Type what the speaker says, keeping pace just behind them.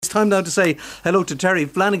time now to say hello to Terry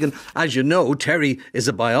Flanagan. As you know, Terry is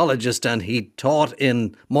a biologist and he taught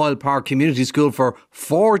in Moyle Park Community School for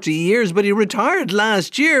 40 years, but he retired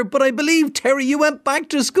last year. But I believe, Terry, you went back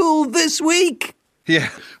to school this week. Yeah,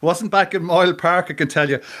 wasn't back in Moyle Park, I can tell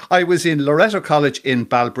you. I was in Loreto College in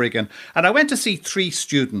Balbriggan and I went to see 3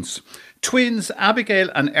 students. Twins Abigail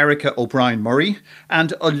and Erica O'Brien Murray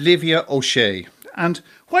and Olivia O'Shea. And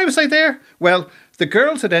why was I there? Well, the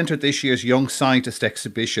girls had entered this year's Young Scientist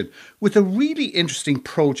exhibition with a really interesting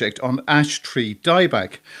project on ash tree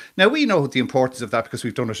dieback. Now, we know the importance of that because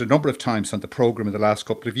we've done it a number of times on the programme in the last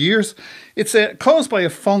couple of years. It's caused by a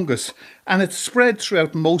fungus and it's spread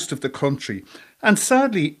throughout most of the country. And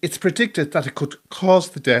sadly, it's predicted that it could cause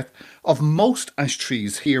the death of most ash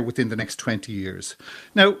trees here within the next 20 years.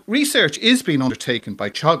 Now, research is being undertaken by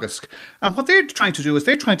Teagasc, and what they're trying to do is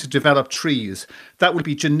they're trying to develop trees that will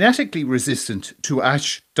be genetically resistant to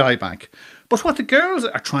ash dieback. But what the girls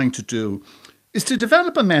are trying to do is to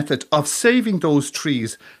develop a method of saving those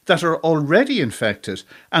trees that are already infected,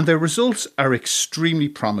 and their results are extremely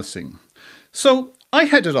promising. So I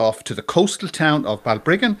headed off to the coastal town of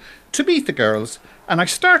Balbriggan to meet the girls, and I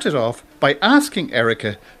started off by asking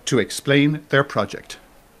Erica to explain their project.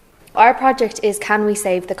 Our project is Can We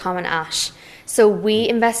Save the Common Ash? So we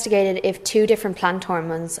investigated if 2 different plant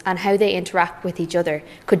hormones and how they interact with each other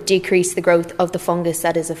could decrease the growth of the fungus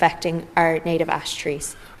that is affecting our native ash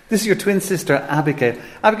trees. This is your twin sister Abigail.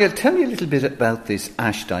 Abigail, tell me a little bit about this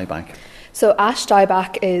ash dieback. So ash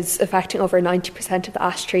dieback is affecting over 90% of the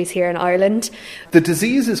ash trees here in Ireland. The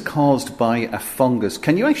disease is caused by a fungus.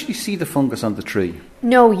 Can you actually see the fungus on the tree?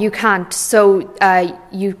 No, you can't. So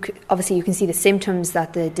you can see the symptoms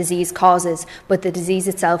that the disease causes, but the disease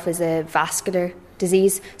itself is a vascular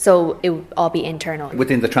disease, so it would all be internal.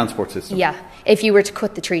 Within the transport system? Yeah. If you were to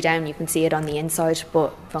cut the tree down, you can see it on the inside,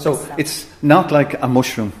 but fungus So itself. it's not like a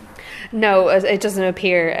mushroom? No, it doesn't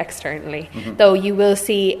appear externally. Though you will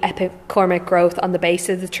see epicormic growth on the base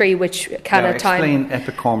of the tree, which can at times... Explain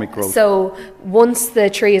epicormic growth. So once the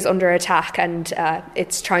tree is under attack and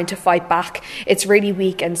it's trying to fight back, it's really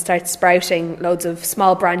weak and starts sprouting loads of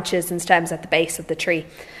small branches and stems at the base of the tree.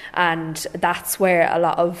 And that's where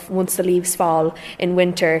once the leaves fall in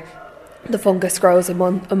winter, the fungus grows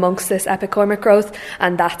amongst this epicormic growth,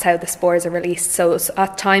 and that's how the spores are released. So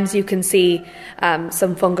at times you can see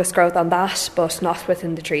some fungus growth on that, but not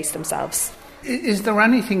within the trees themselves. Is there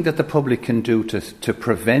anything that the public can do to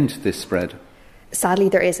prevent this spread? Sadly,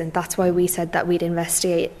 there isn't. That's why we said that we'd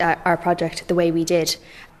investigate our project the way we did.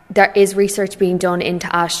 There is research being done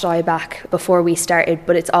into ash dieback before we started,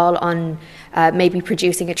 but it's all on maybe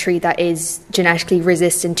producing a tree that is genetically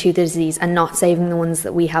resistant to the disease and not saving the ones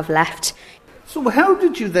that we have left. So how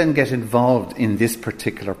did you then get involved in this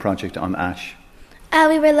particular project on ash?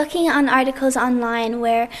 We were looking on articles online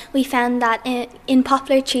where we found that in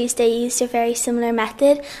poplar trees they used a very similar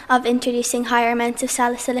method of introducing higher amounts of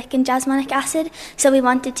salicylic and jasmonic acid. So we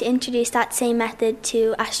wanted to introduce that same method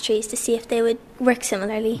to ash trees to see if they would work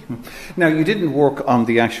similarly. Now, you didn't work on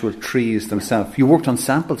the actual trees themselves. You worked on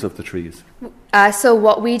samples of the trees. So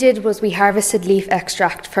what we did was we harvested leaf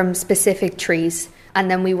extract from specific trees, and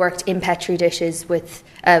then we worked in Petri dishes with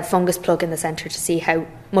a fungus plug in the centre to see how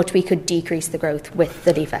much we could decrease the growth with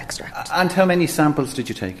the leaf extract. And how many samples did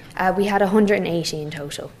you take? We had 180 in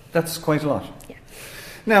total. That's quite a lot. Yeah.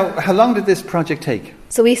 Now, how long did this project take?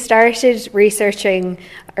 So we started researching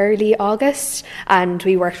early August and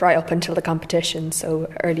we worked right up until the competition, so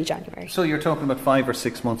early January. So you're talking about 5 or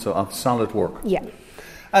 6 months of solid work. Yeah.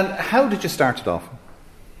 And how did you start it off?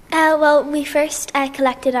 Well, we first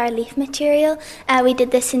collected our leaf material. We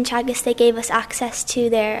did this in Teagasc. They gave us access to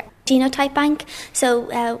their genotype bank.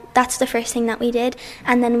 So that's the first thing that we did.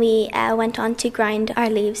 And then we went on to grind our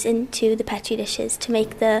leaves into the Petri dishes to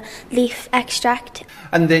make the leaf extract.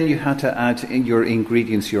 And then you had to add in your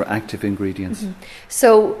ingredients, your active ingredients. Mm-hmm.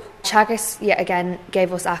 So Teagasc, yet again,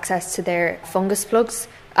 gave us access to their fungus plugs,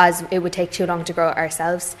 as it would take too long to grow it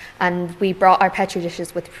ourselves. And we brought our Petri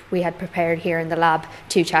dishes, which we had prepared here in the lab,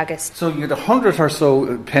 to Teagasc. So you had 100 or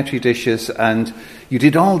so Petri dishes and you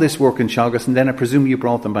did all this work in Teagasc, and then I presume you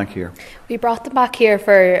brought them back here. We brought them back here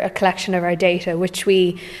for a collection of our data, which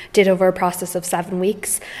we did over a process of 7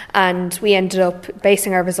 weeks. And we ended up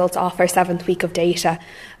basing our results off our 7th week of data.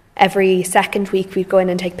 Every second week we'd go in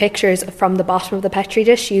and take pictures from the bottom of the Petri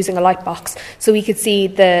dish using a light box, so we could see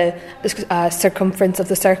the circumference of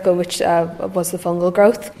the circle, which was the fungal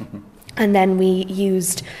growth. Mm-hmm. And then we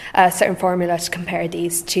used a certain formula to compare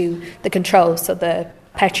these to the control, so the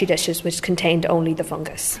Petri dishes which contained only the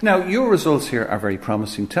fungus. Now, your results here are very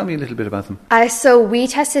promising. Tell me a little bit about them. So we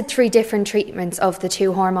tested 3 different treatments of the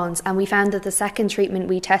 2 hormones, and we found that the second treatment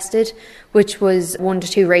we tested, which was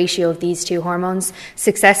 1:2 ratio of these 2 hormones,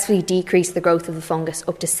 successfully decreased the growth of the fungus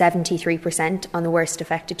up to 73% on the worst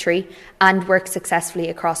affected tree, and worked successfully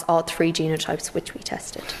across all 3 genotypes which we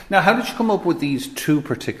tested. Now, how did you come up with these 2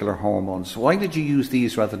 particular hormones? Why did you use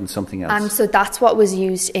these rather than something else? So that's what was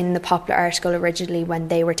used in the popular article originally when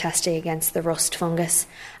they were testing against the rust fungus.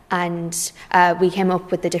 And we came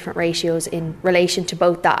up with the different ratios in relation to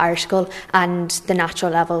both that article and the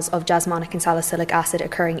natural levels of jasmonic and salicylic acid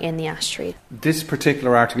occurring in the ash tree. This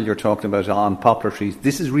particular article you're talking about on poplar trees,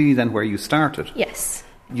 this is really then where you started? Yes.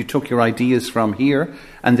 You took your ideas from here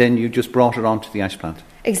and then you just brought it onto the ash plant?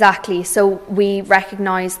 Exactly. So we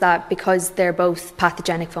recognise that because they're both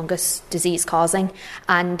pathogenic fungus, disease causing,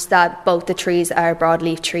 and that both the trees are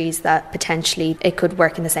broadleaf trees, that potentially it could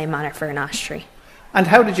work in the same manner for an ash tree. And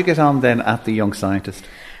how did you get on then at the Young Scientist?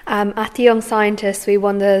 At the Young Scientist, we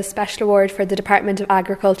won the Special Award for the Department of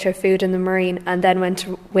Agriculture, Food and the Marine, and then went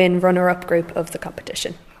to win runner-up group of the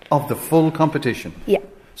competition. Of the full competition? Yeah.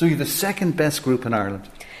 So you're the second best group in Ireland?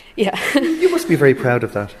 Yeah. You must be very proud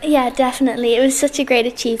of that. Yeah, definitely. It was such a great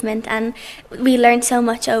achievement, and we learned so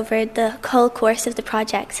much over the whole course of the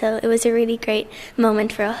project, so it was a really great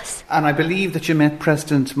moment for us. And I believe that you met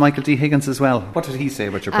President Michael D. Higgins as well. What did he say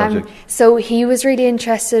about your project? So he was really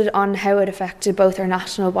interested on how it affected both our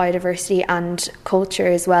national biodiversity and culture,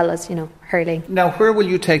 as well as, hurling. Now, where will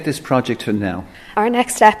you take this project to now? Our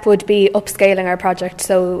next step would be upscaling our project,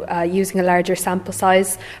 so using a larger sample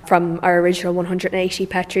size from our original 180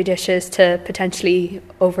 Petri dishes to potentially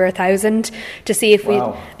over 1,000 to see if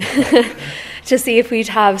we'd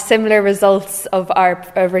have similar results of our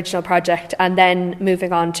original project, and then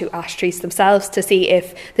moving on to ash trees themselves to see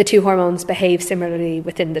if the 2 hormones behave similarly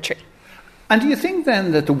within the tree. And do you think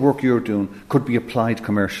then that the work you're doing could be applied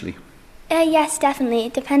commercially? Yes, definitely.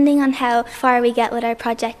 Depending on how far we get with our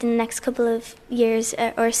project in the next couple of years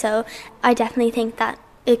or so, I definitely think that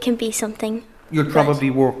it can be something. You'll probably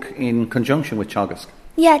work in conjunction with Teagasc.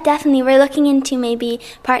 Yeah, definitely. We're looking into maybe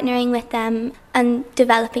partnering with them and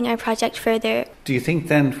developing our project further. Do you think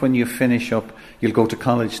then when you finish up, you'll go to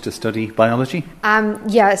college to study biology?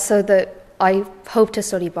 Yeah, so I hope to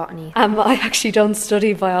study botany. I actually don't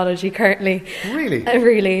study biology currently. Really?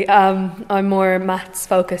 Really. I'm more maths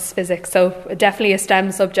focused, physics, so definitely a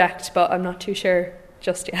STEM subject, but I'm not too sure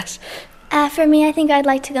just yet. For me, I think I'd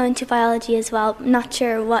like to go into biology as well. Not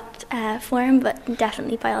sure what form, but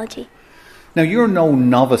definitely biology. Now, you're no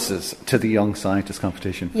novices to the Young Scientist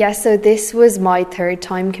competition. Yeah, so this was my 3rd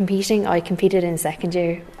time competing. I competed in 2nd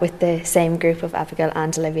year with the same group of Abigail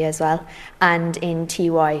and Olivia as well, and in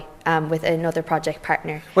TY with another project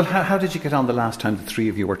partner. Well, how did you get on the last time the 3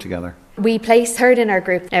 of you were together? We placed 3rd in our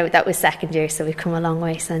group. Now, that was 2nd year, so we've come a long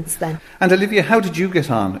way since then. And Olivia, how did you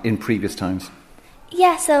get on in previous times?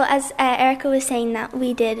 Yeah, so as Erica was saying, that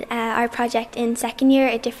we did our project in 2nd year,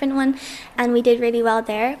 a different one, and we did really well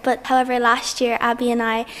there. But however, last year Abby and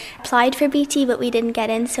I applied for BT, but we didn't get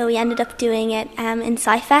in, so we ended up doing it in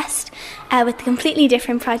SciFest with a completely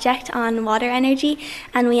different project on water energy,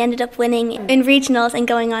 and we ended up winning in regionals and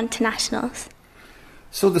going on to nationals.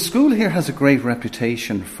 So the school here has a great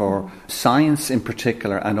reputation for science in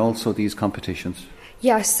particular, and also these competitions.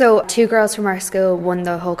 Yeah, so 2 girls from our school won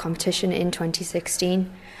the whole competition in 2016,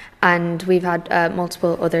 and we've had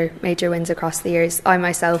multiple other major wins across the years. I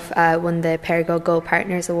myself won the Perigo Go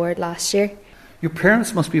Partners Award last year. Your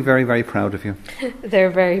parents must be very, very proud of you. They're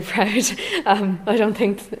very proud. I don't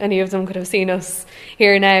think any of them could have seen us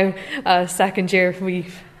here now. 2nd year, we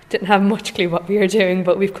didn't have much clue what we were doing,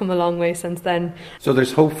 but we've come a long way since then. So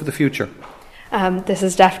there's hope for the future? This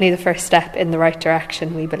is definitely the first step in the right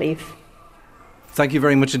direction, we believe. Thank you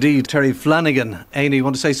very much indeed, Terry Flanagan. Aina, you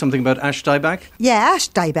want to say something about ash dieback? Yeah, ash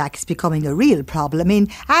dieback is becoming a real problem. I mean,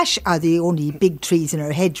 ash are the only big trees in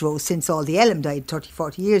our hedgerows since all the elm died 30,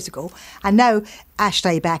 40 years ago. And now ash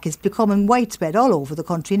dieback is becoming widespread all over the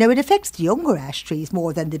country. Now, it affects the younger ash trees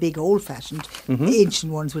more than the big old-fashioned,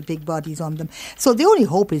 ancient ones with big bodies on them. So the only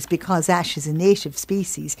hope is, because ash is a native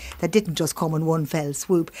species that didn't just come in one fell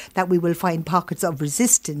swoop, that we will find pockets of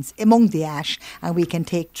resistance among the ash, and we can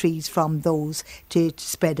take trees from those to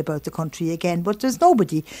spread about the country again. But there's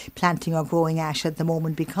nobody planting or growing ash at the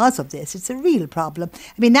moment because of this. It's a real problem.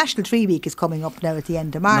 I mean, National Tree Week is coming up now at the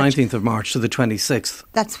end of March. 19th of March to the 26th.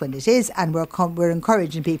 That's when it is, and we're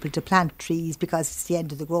encouraging people to plant trees because it's the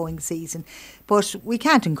end of the growing season. But we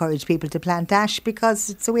can't encourage people to plant ash because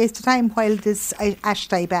it's a waste of time while this ash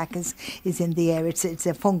dieback is in the air. It's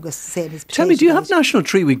a fungus, same as potato. Tell me, do you have National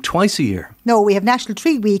Tree Week twice a year? No, we have National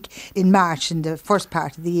Tree Week in March in the first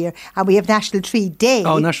part of the year, and we have National Tree Day.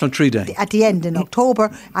 Oh, National Tree Day. At the end in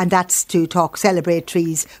October, and that's to celebrate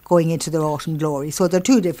trees going into their autumn glory. So they're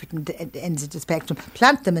two different ends of the spectrum.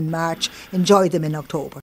 Plant them in March, enjoy them in October.